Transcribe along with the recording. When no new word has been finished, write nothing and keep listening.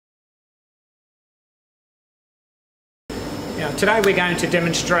Now today we're going to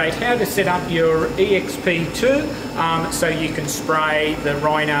demonstrate how to set up your EXP2 so you can spray the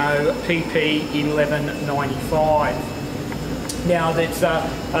Rhino PP1195. Now that's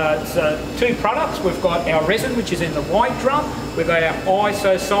two products. We've got our resin, which is in the white drum. We've got our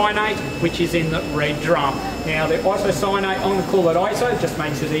isocyanate, which is in the red drum. Now the isocyanate, I'm going to call it ISO, just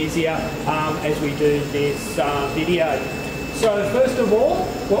makes it easier as we do this video. So first of all,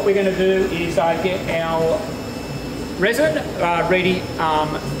 what we're going to do is get our resin ready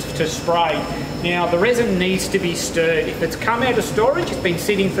to spray. Now the resin needs to be stirred. If it's come out of storage, it's been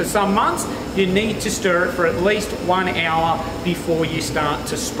sitting for some months, you need to stir it for at least 1 hour before you start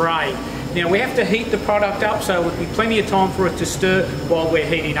to spray. Now we have to heat the product up, so there'll be plenty of time for it to stir while we're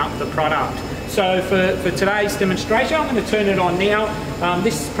heating up the product. So for today's demonstration, I'm going to turn it on now.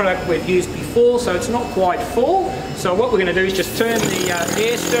 This product we've used before, so it's not quite full. So what we're going to do is just turn the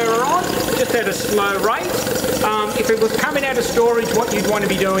air stirrer on, just at a slow rate. If it was coming out of storage, what you'd want to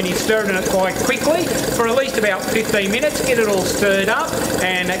be doing is stirring it quite quickly for at least about 15 minutes, get it all stirred up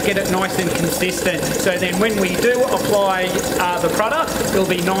and get it nice and consistent. So then when we do apply the product, it'll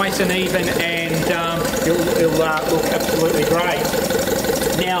be nice and even and it'll look absolutely great.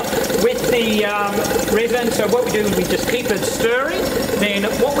 Now with the resin, so what we do is we just keep it stirring. Then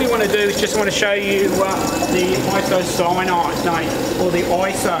what we want to do is just want to show you the isocyanate or the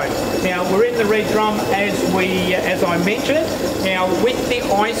ISO. Now we're in the red drum as I mentioned. Now with the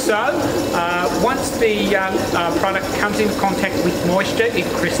ISO, once the product comes in contact with moisture, it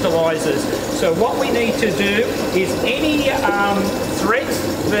crystallises. So what we need to do is any threads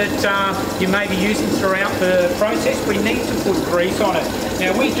that you may be using throughout the process, we need to put grease on it.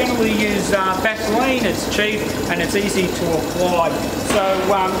 Now we generally use Vaseline, it's cheap and it's easy to apply. So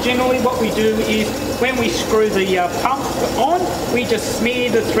generally what we do is when we screw the pump on, we just smear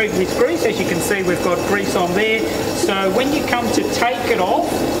the thread with grease. As you can see, we've got grease on there. So when you come to take it off,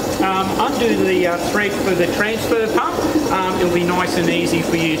 undo the thread for the transfer pump, it'll be nice and easy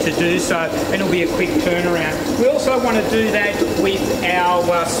for you to do so, and it'll be a quick turnaround. We also want to do that with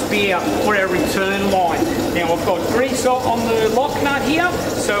our spear or our return line. Now I've got grease on the lock nut here,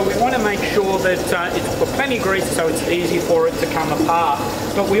 so we want to make sure that it's got plenty of grease so it's easy for it to come apart.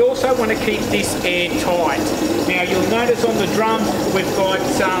 But we also want to keep this airtight. Now you'll notice on the drum we've got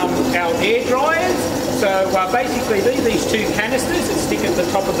our air dryers. So basically these two canisters that stick at the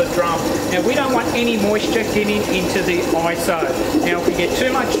top of the drum. Now we don't want any moisture getting into the ISO. Now if we get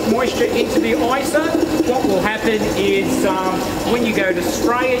too much moisture into the ISO, what will happen is when you go to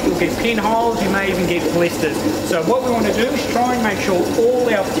spray it, you'll get pinholes, you may even get blisters. So what we want to do is try and make sure all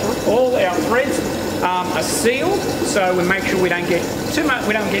our threads are sealed, so we make sure we don't get too much,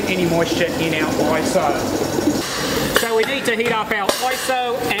 we don't get any moisture in our ISO. So we need to heat up our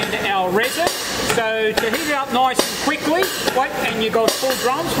ISO and our resin. So to heat it up nice and quickly, and you've got full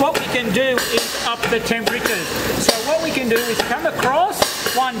drums, what we can do is up the temperatures. So what we can do is come across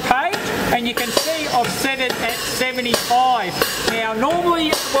one page, and you can see I've set it at 75. Now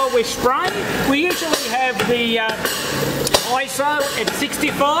normally while we're spraying, we usually have the ISO at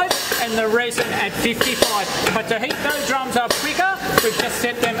 65 and the resin at 55. But to heat those drums up quicker, we've just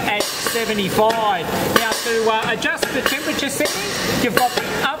set them at 75. Now to adjust the temperature settings, you've got the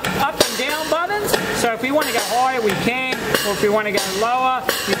up and down buttons. So if we want to go higher, we can, or if we want to go lower,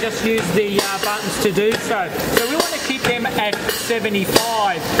 we just use the buttons to do so. So we want to keep them at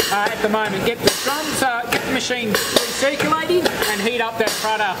 75 at the moment. Get the drums, get the machine recirculating and heat up that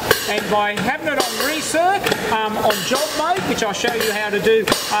product. And by having it on recirc, on job mode, which I'll show you how to do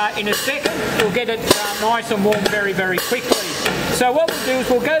in a second, we'll get it nice and warm very, very quickly. So what we'll do is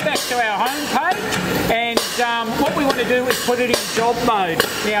we'll go back to our home page, and what we want to do is put it in job mode.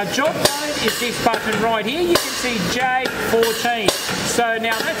 Now job mode is this button right here. You can see J14. So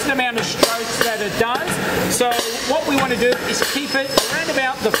now that's the amount of strokes that it does. So what we want to do is keep it around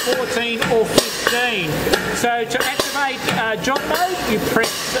about the 14 or 15. So to activate job mode, you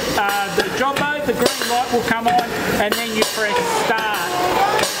press the job mode, the green light will come on, and then you press start.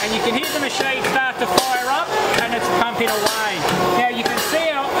 And you can hear the machine start to fire up, and it's pumping away. Now you can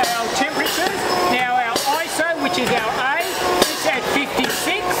see our temperatures. Now our ISO, which is our A, it's at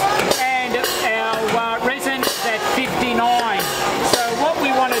 56, and our resin is at 59. So what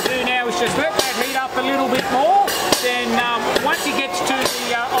we want to do now is just let that heat up a little bit more. Then once it gets to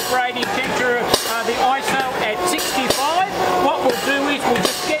the operating temperature, the ISO at 65, what we'll do is we'll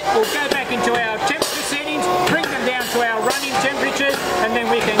go back into our temperature settings, bring them down to our running temperatures, and then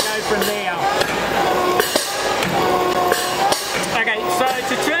we can go from there. Okay, so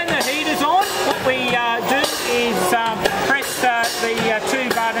to turn the heaters on, what we do is press the two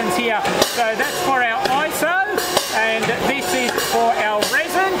buttons here. So that's for our ISO, and this is for our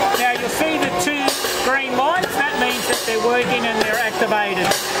resin. Now you'll see the two green lights, that means that they're working and they're activated.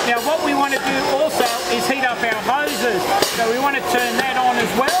 Now what we want to do also is heat up our hoses, so we want to turn that on as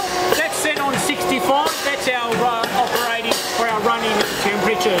well. That's set on 65, that's our operating or our running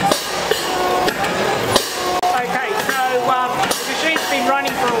temperatures. Okay, so the machine's been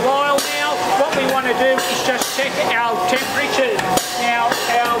running for a while now. What we want to do is just check our temperatures. Now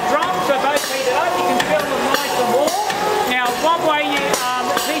our drums are both heated up, you can feel them nice and warm. Now one way,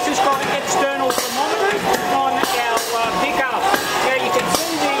 this has got external thermometers on our pickup. Now you can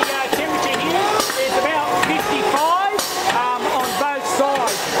see the temperature here, there's about 55 on both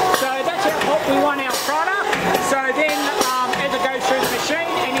sides. So that's how hot we want our product. So then as it goes through the machine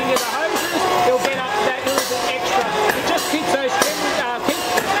and into the hoses, it'll get up that little bit extra. It just keeps those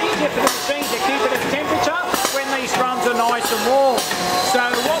it's easier for the machine to keep it at temperature when these drums are nice and warm. So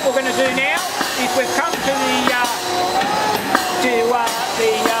what we're going to do now is we've come to the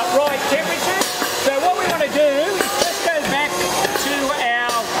right temperature. So what we want to do is just go back to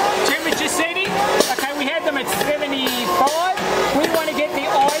our temperature setting. Okay, we had them at 75. We want to get the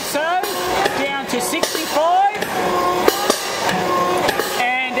ISO down to 65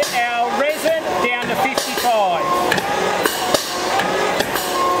 and our resin down to 55.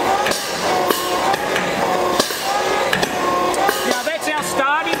 Now that's our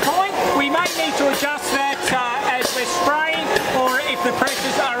starting point. We may need to adjust that as we're spraying, or if the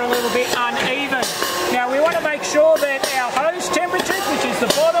pressures are a little bit uneven. Now we want to make sure that our hose temperatures, which is the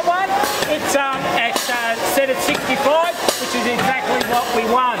bottom one, it's set at 65, which is exactly what we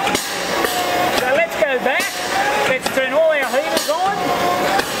want. So let's go back, let's turn all our heaters on,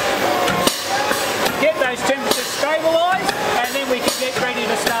 get those temperatures stabilised, and then we can get ready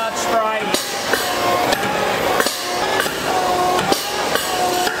to start spraying.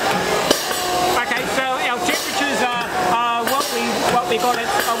 Okay, so our temperatures are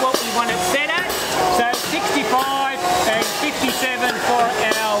what we want it set at. So 65 and 57 for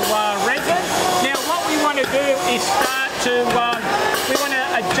our resin. Now what we want to do is start to we want to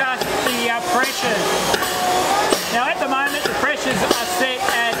adjust the pressures. Now at the moment the pressures are set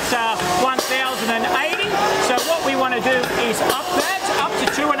at 1080. So what we want to do is up that up to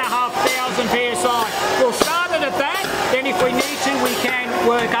 2,500 psi. We'll start it at that. Then if we need to, we can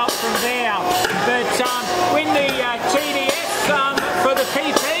work up from there. But when the TDS for the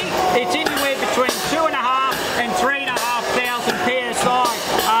PP, it's anywhere between 2,500 and 3,500 psi,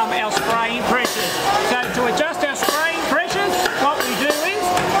 our spraying pressures. So to adjust our spraying pressures, what we do is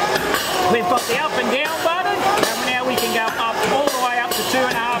we've got the up and down button, and now we can go up all the way up to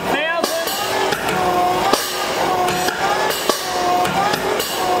 2,500.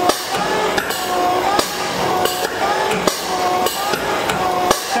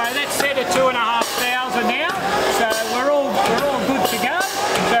 So that's set at 2,500 now. So we're all good to go.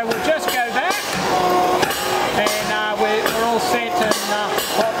 So we'll just go back, and we're all set and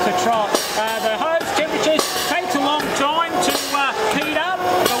hot to trot. The hose temperatures takes a long time to heat up,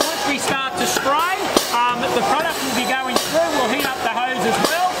 but once we start to spray, the product will be going through. We'll heat up the hose as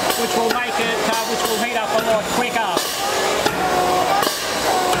well, which will make it, which will heat up a lot quicker.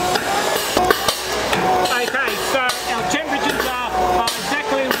 Okay, so our temperatures are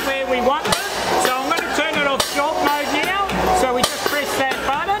exactly where we want them. So I'm going to turn it off short mode now. So we just press that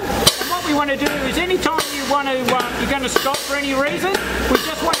button. And what we want to do is anytime you want to, you're going to stop for any reason, we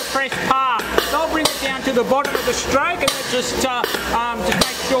just want to press park. So I'll bring it down to the bottom of the stroke, and just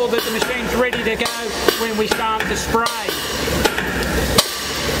make sure that the machine's ready to go when we start to spray.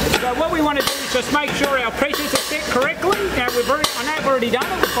 So what we want to do is just make sure our pressures are set correctly. Now I know we've already done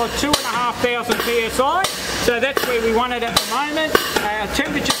it, we've got 2,500 psi, so that's where we want it at the moment. Our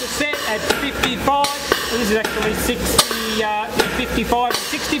temperatures are set at 55, this is actually 55 and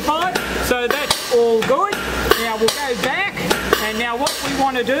 65, so that's all good. Now we'll go back, and now what we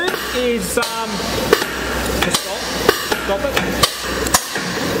want to do is, stop it.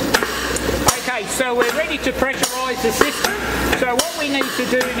 Okay, so we're ready to pressurise the system. So what we need to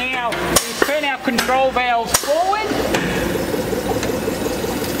do now is turn our control valves forward.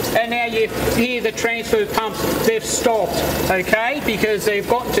 And now you hear the transfer pumps, they've stopped, okay, because they've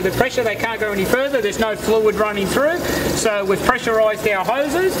gotten to the pressure, they can't go any further, there's no fluid running through, so we've pressurised our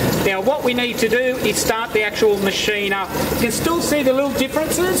hoses. Now what we need to do is start the actual machine up. You can still see the little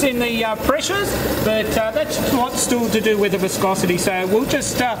differences in the pressures, but that's what's still to do with the viscosity, so we'll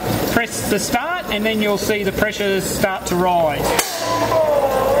just press the start and then you'll see the pressures start to rise.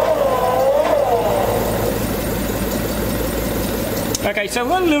 Okay, so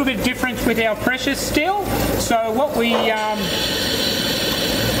we've got a little bit of difference with our pressures still. So what we,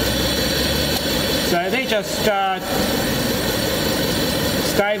 so they're just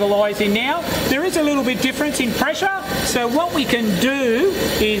stabilising now. There is a little bit difference in pressure, so what we can do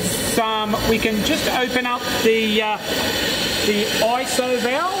is we can just open up the ISO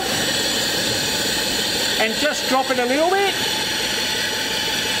valve and just drop it a little bit.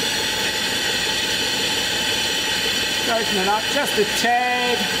 Open it up just a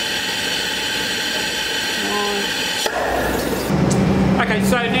tad. Okay,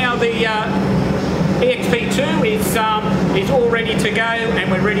 so now the E-XP2 is all ready to go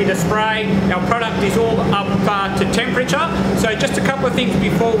and we're ready to spray. Our product is all up to temperature. So just a couple of things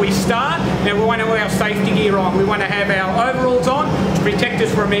before we start. Now we want to have our safety gear on. We want to have our overalls on to protect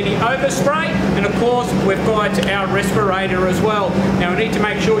us from any overspray, and of course we've got our respirator as well. Now we need to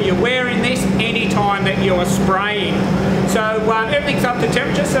make sure you're wearing this any time that you're spraying. So everything's up to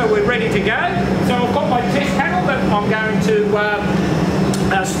temperature, so we're ready to go. So I've got my test panel that I'm going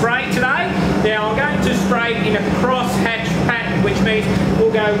to spray today. Now I'm going to spray in a cross-hatch pattern, which means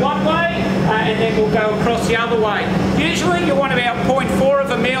we'll go one way and then we'll go across the other way. Usually you want about 0.4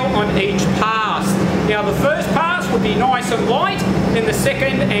 of a mil on each pass. Now the first pass will be nice and light, then the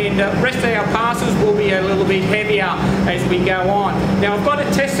second and rest of our passes will be a little bit heavier as we go on. Now I've got a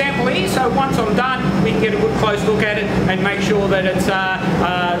test sample here, so once I'm done we can get a good close look at it and make sure that it's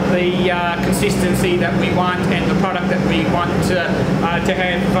the consistency that we want and the product that we want to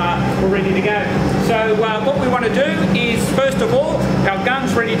have ready to go. So what we want to do is, first of all, our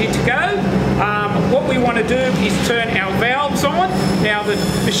gun's ready to go. What we want to do is turn our valves on. Now the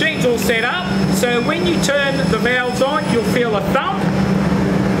machine's all set up, so when you turn the valves on you'll feel a thump.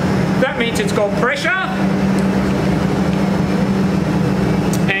 That means it's got pressure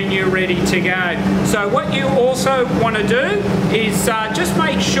and you're ready to go. So what you also want to do is just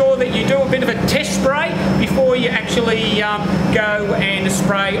make sure that you do a bit of a test spray before you actually go and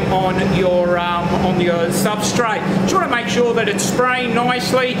spray on your substrate. You want to make sure that it's spraying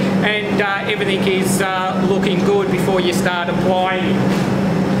nicely and everything is looking good before you start applying.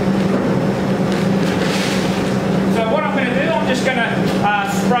 So what I'm going to do, I'm just going to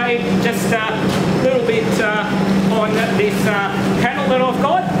spray just a little bit on this panel that I've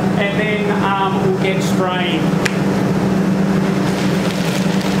got, and then we'll get spraying.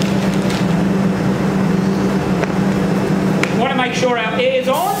 We want to make sure our air's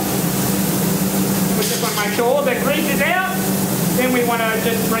on. We just want to make sure all the grease is out. Then we want to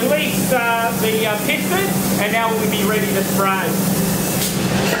just release the piston, and now we'll be ready to spray.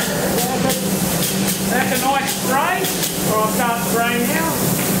 That's a nice spray, or I'll start spraying now.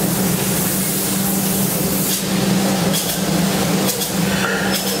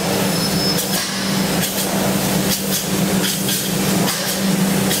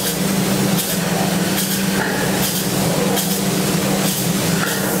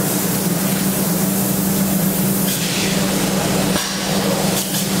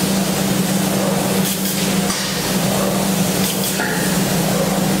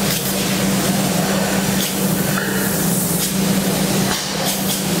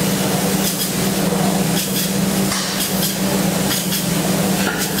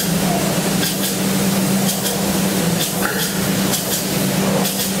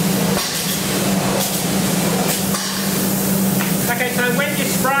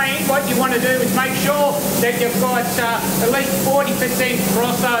 What you want to do is make sure that you've got at least 40%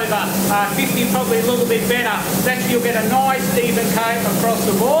 crossover, 50 probably a little bit better. That's you'll get a nice even coat across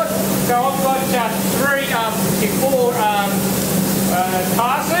the board. So I've got four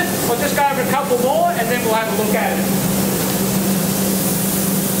passes. I'll just go over a couple more and then we'll have a look at it.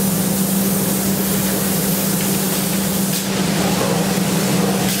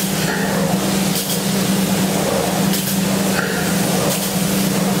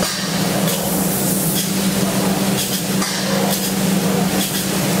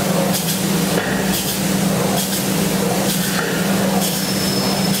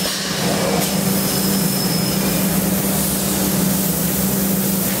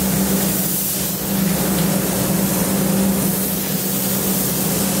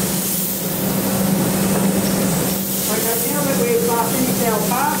 Our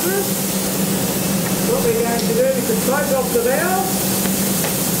passes. What we're going to do is to close off the valve.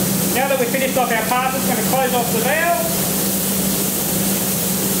 Now that we've finished off our passes, we're going to close off the valve.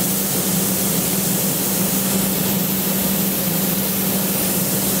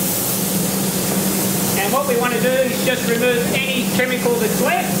 And what we want to do is just remove any chemical that's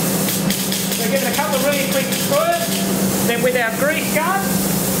left. So give it a couple of really quick squirts. Then with our grease gun,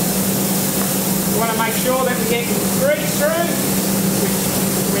 we want to make sure that we get grease through.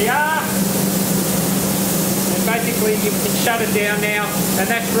 We are. And basically you can shut it down now, and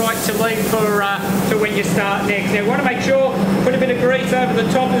that's right to leave for to when you start next. Now, you want to make sure, put a bit of grease over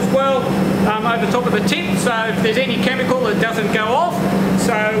the top as well, over the top of the tip, so if there's any chemical it doesn't go off.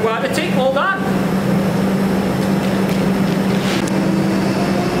 So that's it, all done.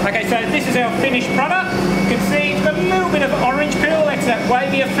 Okay, so this is our finished product. You can see it's got a little bit of orange peel, that's that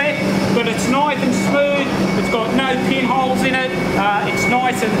wavy effect, but it's nice and smooth, it's got no pinholes in it, it's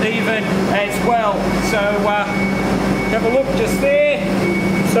nice and even as well. So have a look just there.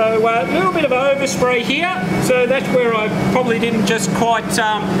 So a little bit of overspray here, so that's where I probably didn't just quite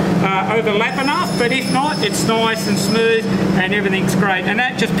overlap enough, but if not, it's nice and smooth and everything's great. And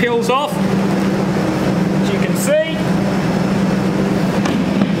that just peels off, as you can see.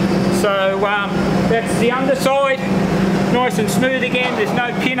 So that's the underside, nice and smooth again, there's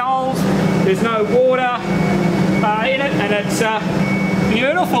no pinholes, there's no water in it, and it's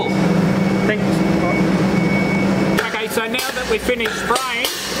beautiful. Okay, so now that we've finished spraying,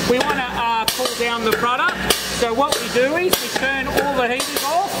 we want to cool down the product. So what we do is we turn all the heaters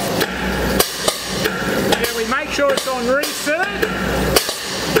off, and we make sure it's on reset,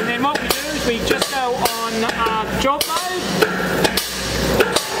 and then what we do is we just go on job mode.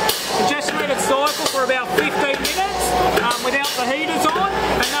 Just let it cycle for about 15 minutes without the heaters on,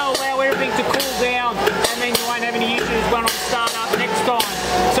 and they'll allow everything to cool down, and then you won't have any issues when I start up next time.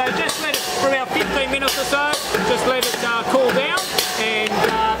 So just let it for about 15 minutes or so, just let it cool down, and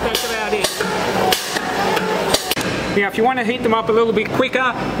that's about it. Now if you want to heat them up a little bit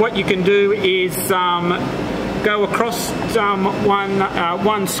quicker, what you can do is go across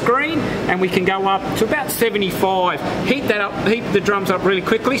one screen, and we can go up to about 75. Heat that up, heat the drums up really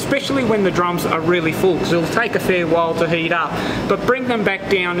quickly, especially when the drums are really full, because it'll take a fair while to heat up. But bring them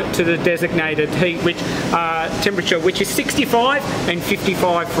back down to the designated heat, which temperature, which is 65 and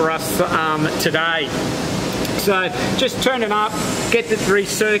 55 for us today. So just turn it up, get the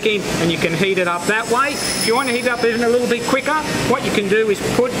recircing, and you can heat it up that way. If you want to heat it up even a little bit quicker, what you can do is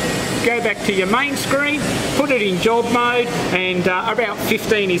go back to your main screen, put it in job mode, and about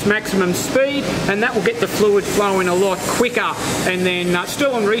 15 is maximum speed, and that will get the fluid flowing a lot quicker. And then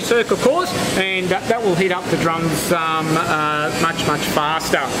still on recirc, of course, and that will heat up the drums much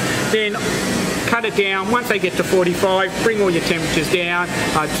faster. Then cut it down. Once they get to 45, bring all your temperatures down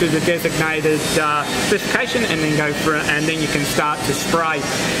to the designated specification, and then go for it, and then you can start to spray.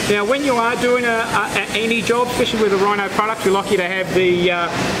 Now when you are doing any job, especially with a Rhino product, we're lucky to have the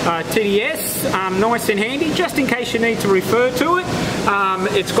TDS nice and handy, just in case you need to refer to it.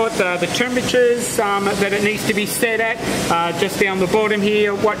 It's got the temperatures that it needs to be set at, just down the bottom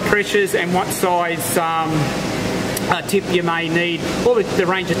here, what pressures and what size tip you may need, or the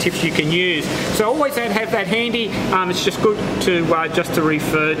range of tips you can use. So always have that handy. It's just good to just to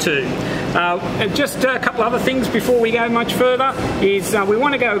refer to. Just a couple other things before we go much further is we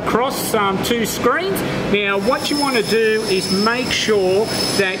want to go across two screens. Now what you want to do is make sure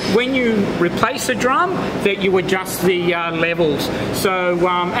that when you replace a drum that you adjust the levels. So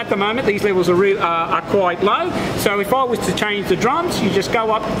at the moment these levels are quite low, so if I was to change the drums, you just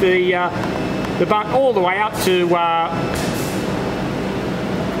go up the button all the way up to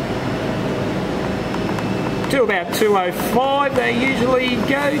about 205 they usually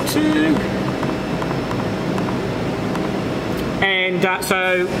go to, and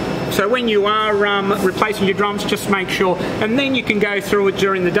so when you are replacing your drums, just make sure, and then you can go through it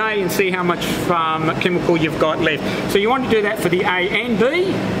during the day and see how much chemical you've got left. So you want to do that for the A and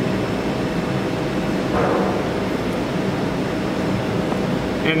B.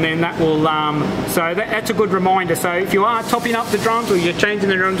 And then that will, so that's a good reminder. So if you are topping up the drums or you're changing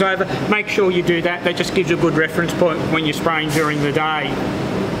the drums over, make sure you do that. That just gives you a good reference point when you're spraying during the day.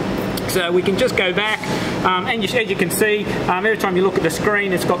 So we can just go back, and as you can see, every time you look at the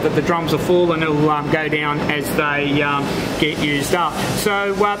screen, it's got that the drums are full, and it'll go down as they get used up.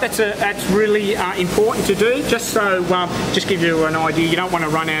 So that's really important to do, just so just give you an idea. You don't want to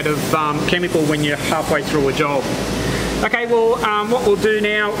run out of chemical when you're halfway through a job. Okay, well, what we'll do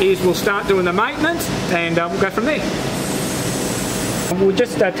now is we'll start doing the maintenance, and we'll go from there. We'll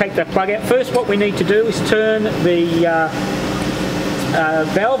just take the plug out. First, what we need to do is turn the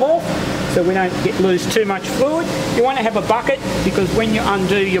valve off, so we don't lose too much fluid. You want to have a bucket, because when you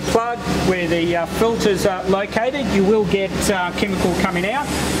undo your plug where the filters are located, you will get chemical coming out.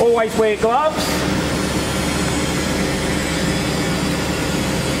 Always wear gloves.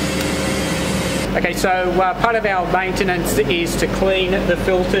 Okay, so part of our maintenance is to clean the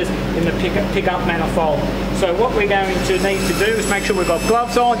filters in the pickup manifold. So what we're going to need to do is make sure we've got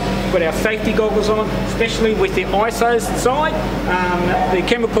gloves on, we've got our safety goggles on, especially with the ISO side. The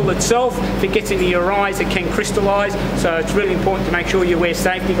chemical itself, if it gets into your eyes, it can crystallise, so it's really important to make sure you wear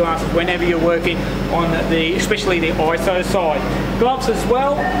safety glasses whenever you're working on especially the ISO side. Gloves as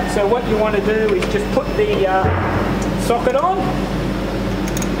well, so what you want to do is just put the socket on,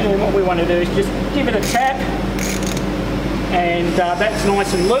 and what we want to do is just give it a tap, and that's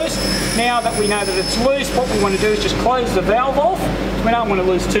nice and loose. Now that we know that it's loose, what we want to do is just close the valve off. We don't want to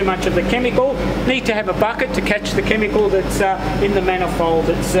lose too much of the chemical. Need to have a bucket to catch the chemical that's in the manifold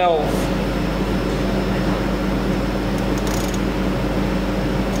itself.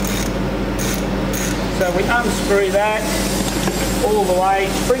 So we unscrew that all the way,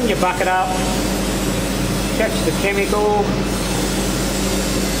 bring your bucket up, catch the chemical.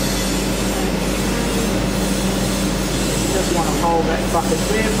 Just want to hold that bucket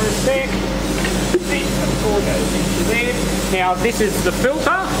there for a sec. See, before it goes into there. Now this is the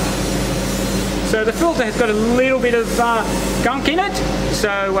filter. So the filter has got a little bit of gunk in it.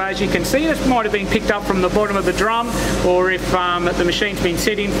 So as you can see, this might have been picked up from the bottom of the drum, or if the machine's been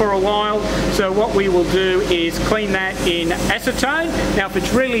sitting for a while. So what we will do is clean that in acetone. Now if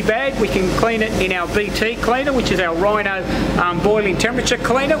it's really bad, we can clean it in our BT cleaner, which is our Rhino boiling temperature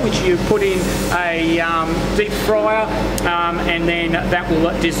cleaner, which you put in a deep fryer, and then that will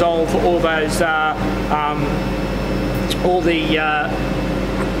dissolve all those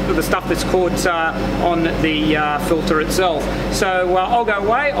the stuff that's caught on the filter itself. So I'll go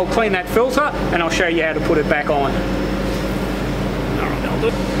away, I'll clean that filter, and I'll show you how to put it back on.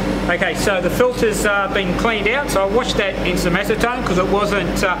 Okay, so the filter's been cleaned out, so I washed that in some acetone because it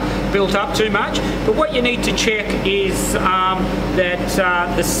wasn't built up too much. But what you need to check is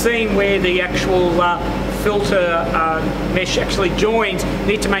that the seam where the actual filter mesh actually joins,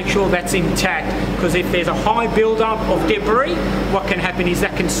 need to make sure that's intact, because if there's a high build-up of debris, what can happen is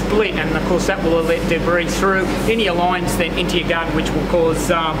that can split, and of course that will let debris through in your lines, then into your gun, which will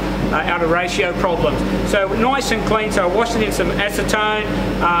cause out of ratio problems. So nice and clean, so I washed it in some acetone.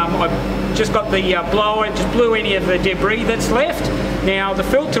 I've just got the blower, just blew any of the debris that's left. Now the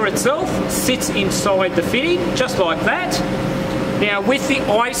filter itself sits inside the fitting, just like that. Now with the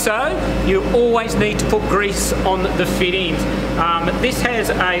ISO, you always need to put grease on the fittings. This has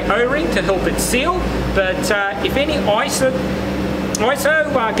a O-ring to help it seal, but if any ISO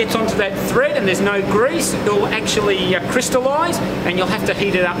gets onto that thread and there's no grease, it will actually crystallise, and you'll have to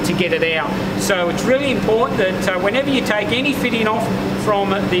heat it up to get it out. So it's really important that whenever you take any fitting off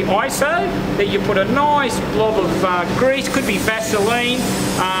from the ISO, that you put a nice blob of grease, could be Vaseline,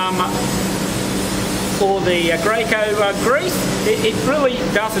 or the Graco grease. It really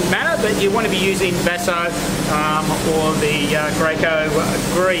doesn't matter, but you want to be using Vaso or the Graco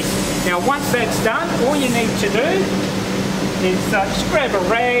grease. Now once that's done, all you need to do is just grab a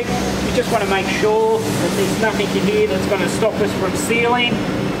rag. You just want to make sure that there's nothing in here that's going to stop us from sealing.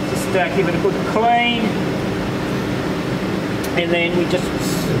 Just give it a good clean, and then we just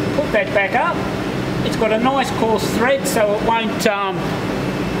put that back up. It's got a nice coarse thread, so it won't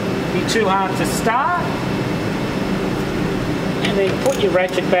be too hard to start. And then put your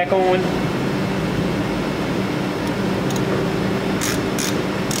ratchet back on.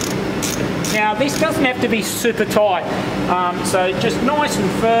 Now this doesn't have to be super tight, so just nice and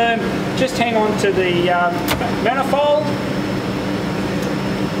firm. Just hang on to the manifold,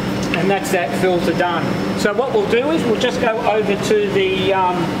 and that's that filter done. So what we'll do is we'll just go over to the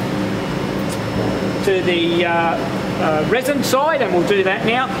resin side, and we'll do that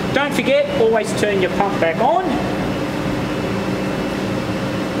now. Don't forget, always turn your pump back on.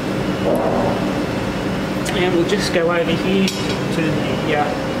 And we'll just go over here to the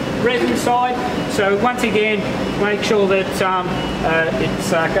resin side. So once again, make sure that it's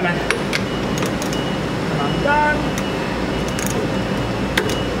going to come undone.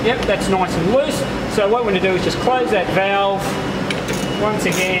 Yep, that's nice and loose. So what we're going to do is just close that valve. Once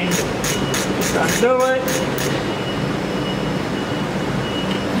again, just undo it.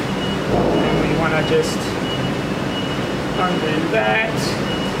 And we want to just undo that.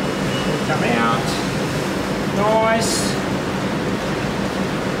 It'll come out. Nice.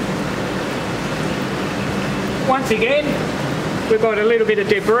 Once again, we've got a little bit of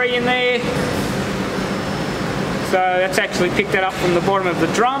debris in there. So that's actually picked that up from the bottom of the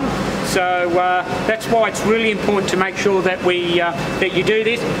drum. So that's why it's really important to make sure that that you do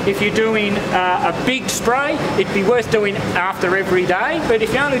this. If you're doing a big spray, it'd be worth doing after every day, but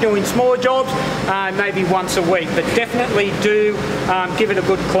if you're only doing small jobs, maybe once a week. But definitely do give it a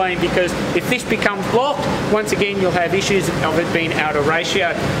good clean, because if this becomes blocked, once again you'll have issues of it being out of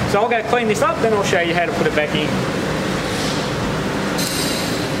ratio. So I'll go clean this up, then I'll show you how to put it back in.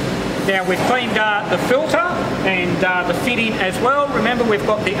 Now we've cleaned the filter and the fitting as well. Remember, we've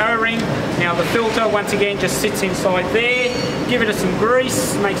got the O-ring. Now the filter, once again, just sits inside there. Give it some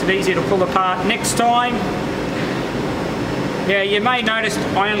grease, makes it easier to pull apart next time. Now you may notice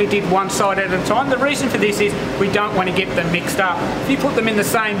I only did one side at a time. The reason for this is we don't want to get them mixed up. If you put them in the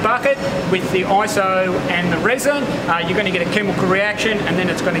same bucket with the ISO and the resin, you're going to get a chemical reaction, and then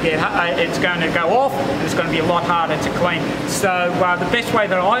it's going to go off, and it's going to be a lot harder to clean. So the best way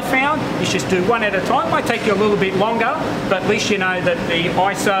that I found is just do one at a time. Might take you a little bit longer, but at least you know that the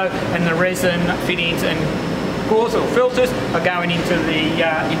ISO and the resin fittings and gauze or filters are going into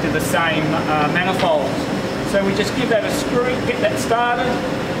the same manifold. So we just give that a screw, get that started.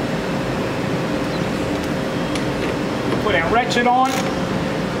 Put our ratchet on.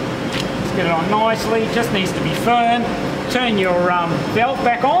 Let's get it on nicely, just needs to be firm. Turn your valve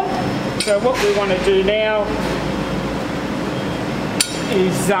back on. So what we want to do now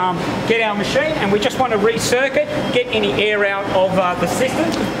is get our machine, and we just want to recircuit, get any air out of the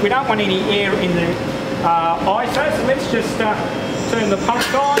system. We don't want any air in the ISO, so let's just turn the pump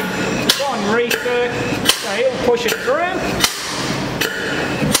on, go and recircuit. So he'll push it through.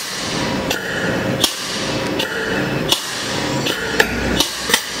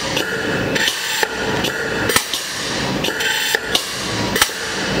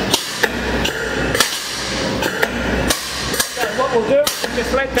 So what we'll do is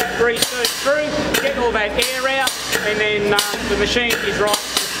just let that recirculate through, get all that air out, and then the machine is right to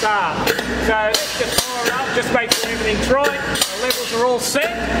start. So let's just fire up, just make sure everything's right. The levels are all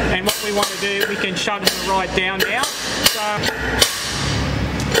set, and what we want to do, we can shut it right down now.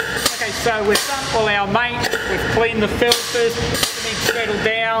 Okay, so we've done all our maintenance, we've cleaned the filters, everything's settled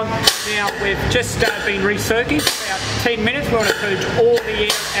down. Now we've just been recircuiting for about 10 minutes. We want to purge all the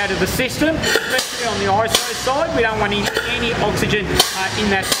air out of the system, especially on the ISO side. We don't want any oxygen in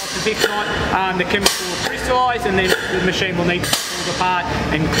that side, because if not, the chemical will crystallise, and then the machine will need to be pulled apart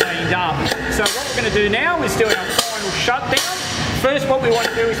and cleaned up. So what we're going to do now is do our final shutdown. First, what we want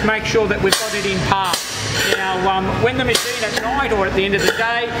to do is make sure that we've got it in park. Now, when the machine at night or at the end of the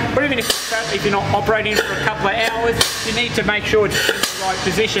day, or even if you're not operating for a couple of hours, you need to make sure it's in the right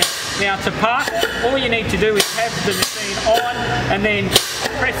position. Now, to park it, all you need to do is have the machine on and then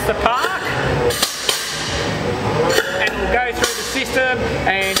press the park, and it'll go through the system,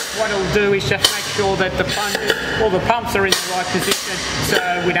 and what it'll do is just make sure that all the pumps are in the right position,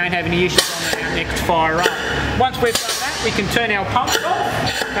 so we don't have any issues on our next fire up. Once we've done that, we can turn our pumps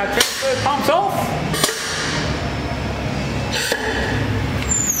off, our transfer pumps off.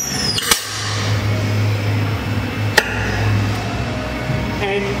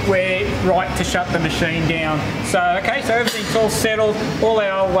 And we're right to shut the machine down. So, okay, so everything's all settled. All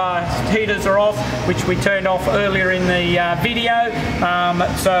our heaters are off, which we turned off earlier in the video.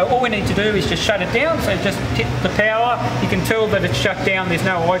 So all we need to do is just shut it down. So just tip the power. You can tell that it's shut down. There's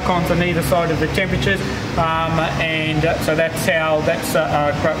no icons on either side of the temperatures. So that's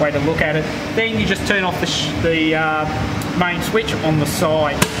a great way to look at it. Then you just turn off the main switch on the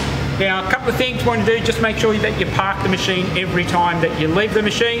side. Now, a couple of things you want to do, just make sure that you park the machine every time that you leave the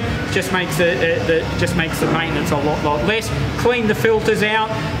machine. Just makes the maintenance a lot less. Clean the filters out,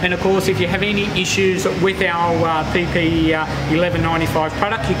 and of course, if you have any issues with our PP1195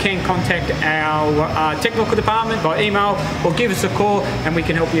 product, you can contact our technical department by email or give us a call, and we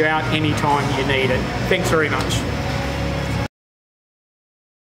can help you out anytime you need it. Thanks very much.